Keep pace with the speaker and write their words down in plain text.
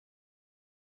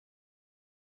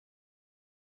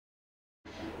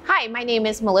Hi, my name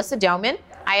is Melissa Doman.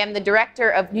 I am the Director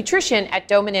of Nutrition at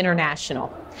Doman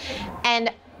International.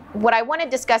 And what I want to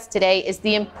discuss today is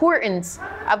the importance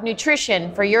of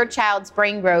nutrition for your child's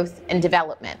brain growth and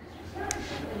development.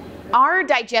 Our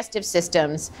digestive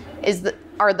systems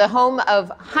are the home of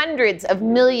hundreds of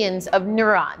millions of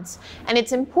neurons, and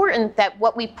it's important that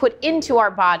what we put into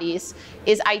our bodies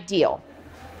is ideal.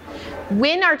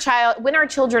 When our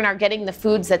children are getting the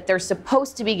foods that they're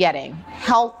supposed to be getting,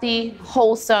 healthy,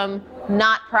 wholesome,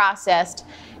 not processed,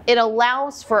 it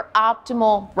allows for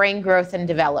optimal brain growth and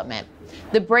development.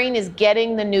 The brain is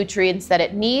getting the nutrients that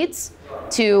it needs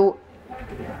to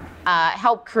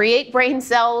help create brain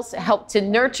cells, help to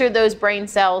nurture those brain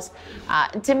cells,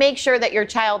 to make sure that your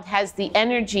child has the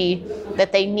energy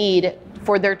that they need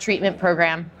for their treatment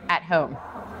program at home.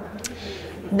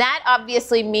 That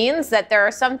obviously means that there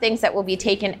are some things that will be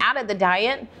taken out of the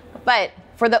diet, but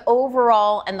for the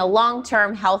overall and the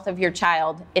long-term health of your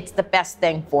child, it's the best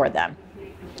thing for them.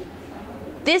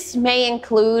 This may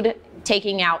include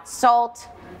taking out salt,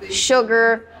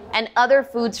 sugar, and other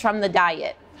foods from the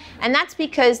diet. And that's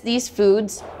because these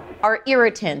foods are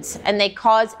irritants and they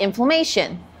cause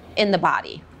inflammation in the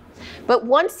body. But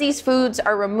once these foods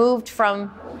are removed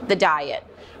from the diet,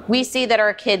 we see that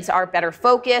our kids are better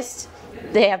focused,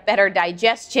 they have better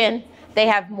digestion, they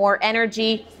have more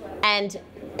energy, and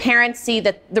parents see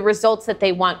that the results that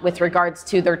they want with regards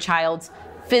to their child's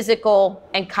physical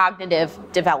and cognitive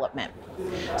development.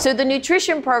 So the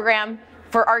nutrition program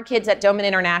for our kids at Doman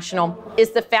International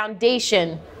is the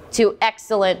foundation to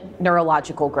excellent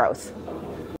neurological growth.